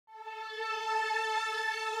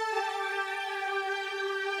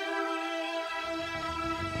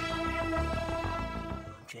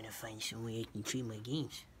need someone that can trade my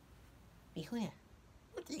games. Hey, hold on.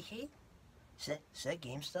 What the heck? Is that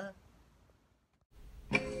GameStop?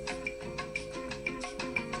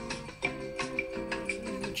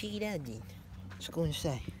 Check it out then. Let's go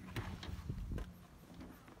inside.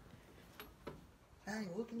 Hi,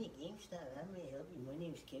 welcome to GameStop. How may I help you? My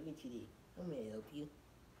name is Kevin today. How may I help you?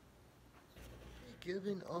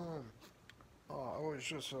 Kevin, I was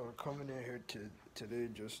just coming in here today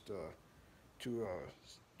just to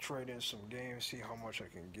trade in some games, see how much I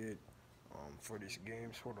can get for these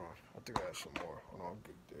games. Hold on, I think I have some more. Hold on,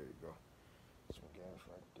 good. There you go. Some games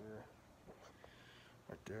right there.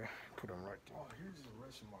 Right there. Put them right there. Oh, here's the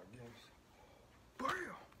rest of my games.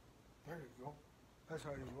 Bam! There you go. That's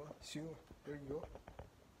how you want. See? There you go.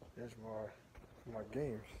 There's my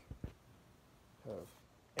games. Have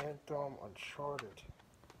Anthem, Uncharted.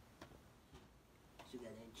 So we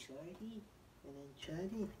got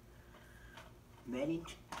Uncharted. Madden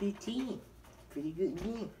 15. Pretty good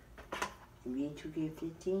game. NBA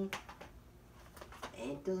 2K15.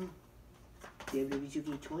 Anthem. WWE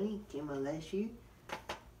 2K20 came out last year.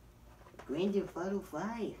 Grand Theft Auto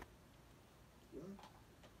 5.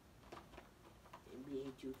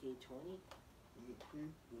 NBA 2K20.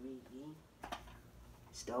 Great game.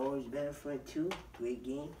 Star Wars Battlefront 2. Great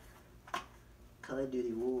game. Call of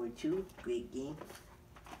Duty World War 2. Great game.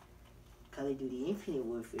 Call of Duty Infinite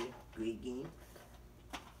Warfare. Great game.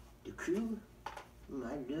 The Crew.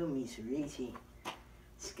 I love me some racing.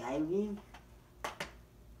 Skyrim.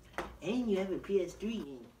 And you have a PS3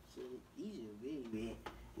 game. So these are really rare.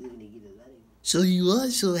 You're looking to get a lot of them. So you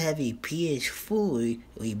also have a PS4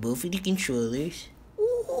 with both of the controllers.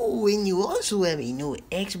 Ooh, and you also have a new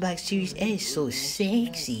Xbox Series S. So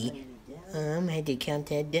sexy. I had to count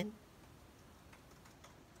that down.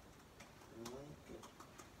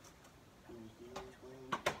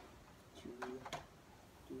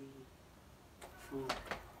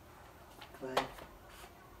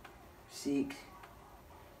 6.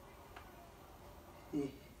 Yeah.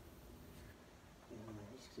 1,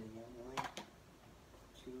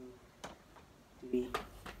 2, 3,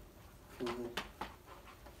 4,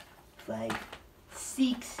 5,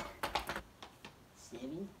 6,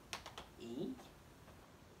 7, 8,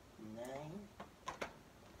 9,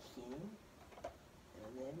 10,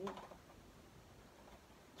 11,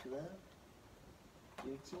 12,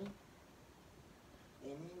 13.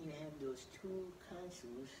 And then you have those 2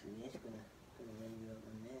 consoles, so that's gonna run you up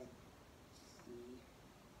on that. See,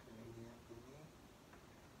 run you up on that.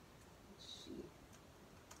 Let's see.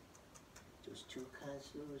 Those 2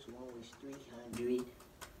 consoles, one was 300,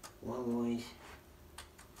 one was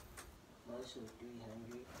also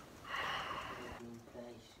 300. The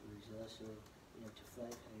price was also to 500.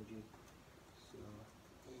 So,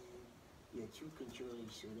 and your 2 controllers,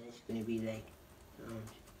 so that's gonna be like $14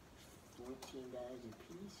 a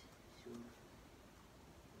piece. So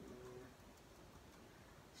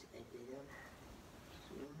let's add that up.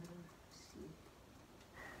 So let's see.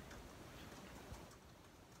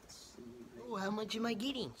 Oh, how much am I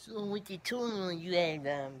getting? So with the total, you had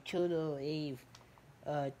total of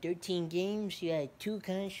 13 games. You had 2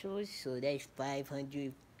 consoles, so that's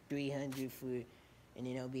 500, 300 for, and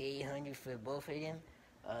then it'll be 800 for both of them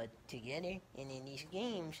together. And then these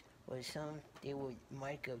games, or they would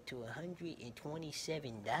mark up to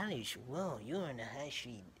 $127. Whoa, you're on the high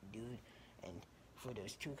street, dude. And for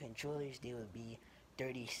those 2 controllers, they would be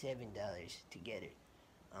 $37 together,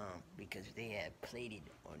 because they have plated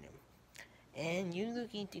on them. And you're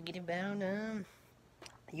looking to get about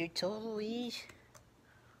your total is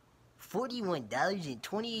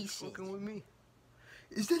 $41.28. Fucking with me?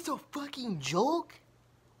 Is this a fucking joke?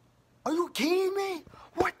 Are you kidding me?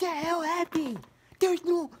 What the hell happened? There's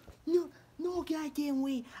no goddamn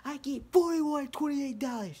way I get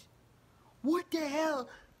 $41.28. What the hell?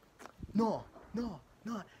 No.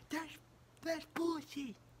 That's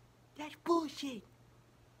bullshit. That's bullshit.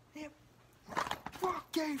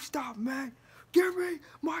 Fuck GameStop, man. Give me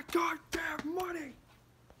my goddamn money.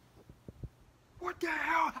 What the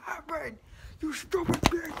hell happened? You stupid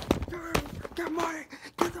bitch. Get money.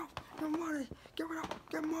 Get money. Give it up.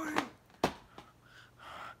 Get money.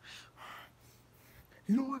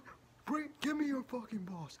 You know what? Give me your fucking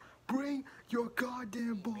boss. Bring your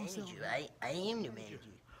goddamn boss out. I am the manager.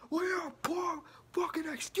 Well, you're a poor fucking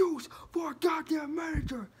excuse for a goddamn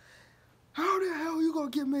manager. How the hell you gonna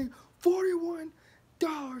give me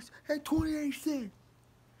 $41.28?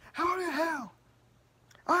 How the hell?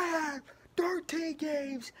 I had 13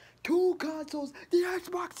 games, 2 consoles, the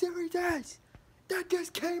Xbox Series S. That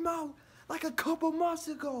just came out like a couple months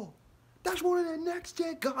ago. That's one of the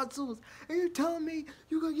next-gen consoles. And you're telling me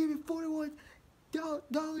you're gonna give me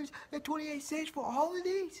 $2.28 for all of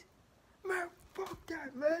these? Man, fuck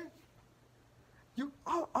that, man.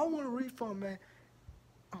 I want a refund, man.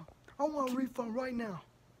 I want a refund right now.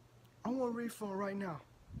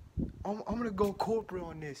 I'm gonna go corporate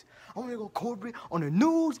on this. I'm gonna go corporate on the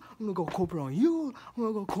news. I'm gonna go corporate on you. I'm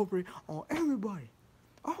gonna go corporate on everybody.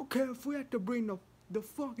 I don't care if we have to bring the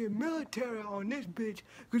fucking military on this bitch,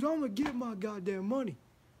 because I'm gonna get my goddamn money.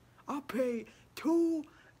 I paid too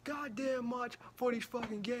goddamn much for these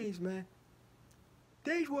fucking games, man.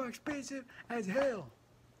 These were expensive as hell.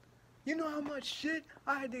 You know how much shit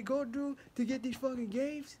I had to go through to get these fucking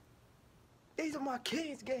games? These are my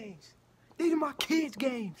kids' games. These are my kids'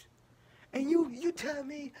 games. And you tell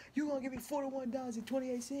me you gonna give me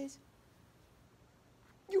 $41.28?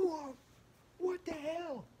 You are, what the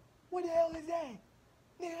hell? What the hell is that?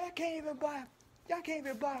 Nigga, I can't even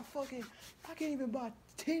buy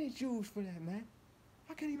tennis shoes for that, man.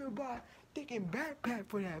 I can't even buy a thinking backpack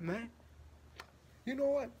for that, man. You know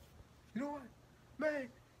what? Man,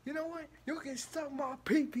 you know what? You can suck my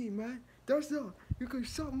pee-pee, man. That's all. You can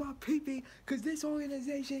suck my pee-pee, because this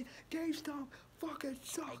organization, GameStop, fucking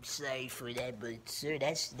sucks. I'm sorry for that, but sir,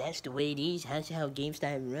 that's the way it is. That's how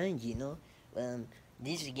GameStop runs, you know.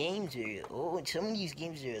 These games are old. Some of these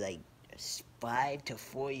games are like 5 to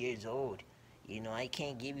 4 years old. You know, I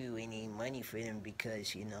can't give you any money for them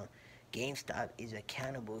because, you know, GameStop is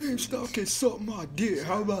accountable for GameStop can suck my dick.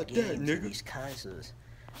 How about that, nigga? These consoles.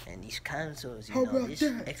 And these consoles, you How know, about this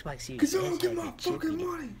that? Xbox Series Because I S don't get has my a chip fucking in it.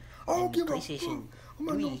 money. I don't And give a PlayStation fuck. I'm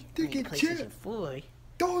not 3 no and thinking PlayStation chip. 4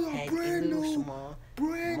 Those are had a brand little new, small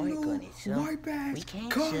mark on it. So white ass we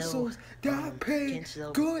can't consoles sell, that I paid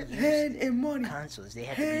sell good used hand and money. consoles. They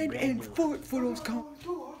have to be Hand brand and new. foot for those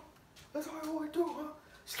consoles. That's all I want to do, huh?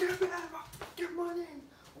 Scam it out, get money.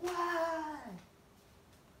 Why?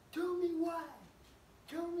 Tell me why.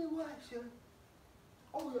 Tell me why, sir.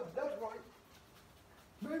 Oh yeah, that's right.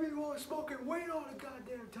 Maybe you weren't smoking weed all the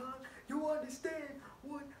goddamn time. You understand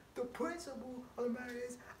what the principle of the matter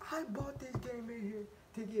is. I bought this game in here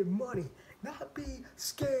to get money, not be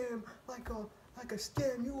scammed like a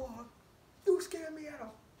scam you are. You scammed me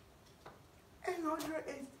out of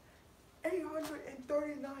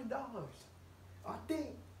 $839. I think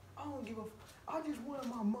I don't give a. I just wanted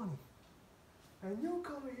my money, and you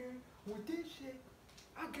come in here with this shit.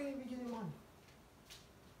 I can't even get any money.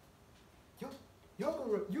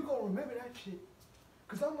 You gonna remember that shit.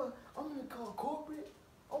 Cause I'm gonna call corporate.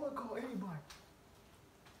 I'm gonna call anybody.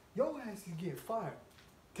 Your ass is getting fired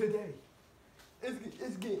today.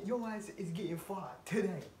 Your ass is getting fired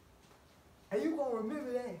today. And you gonna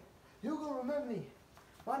remember that. You gonna remember me.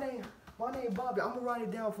 My name Bobby. I'm gonna write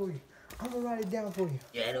it down for you.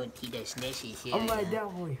 Yeah, I don't think that's necessary. I'm gonna write it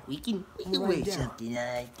down for you. We can work something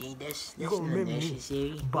out. I think that's not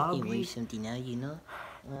necessary. Bobby. We can work something out, you know.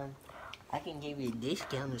 I can give you a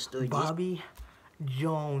discount to store Bobby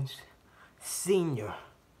Jones Sr.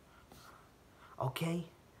 Okay?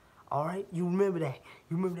 Alright? You remember that.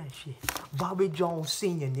 You remember that shit. Bobby Jones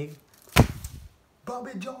Sr., nigga.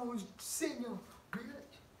 Bobby Jones Sr.,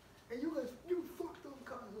 bitch. And you fucked them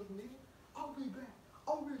consoles, nigga. I'll be back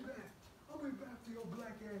to your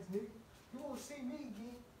black ass, nigga. You won't see me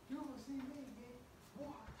again. Boy,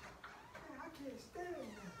 man, I can't stand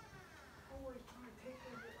that. Always trying to take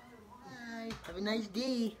over other lives. Have a nice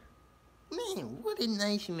day. Man, what a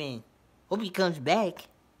nice man. Hope he comes back.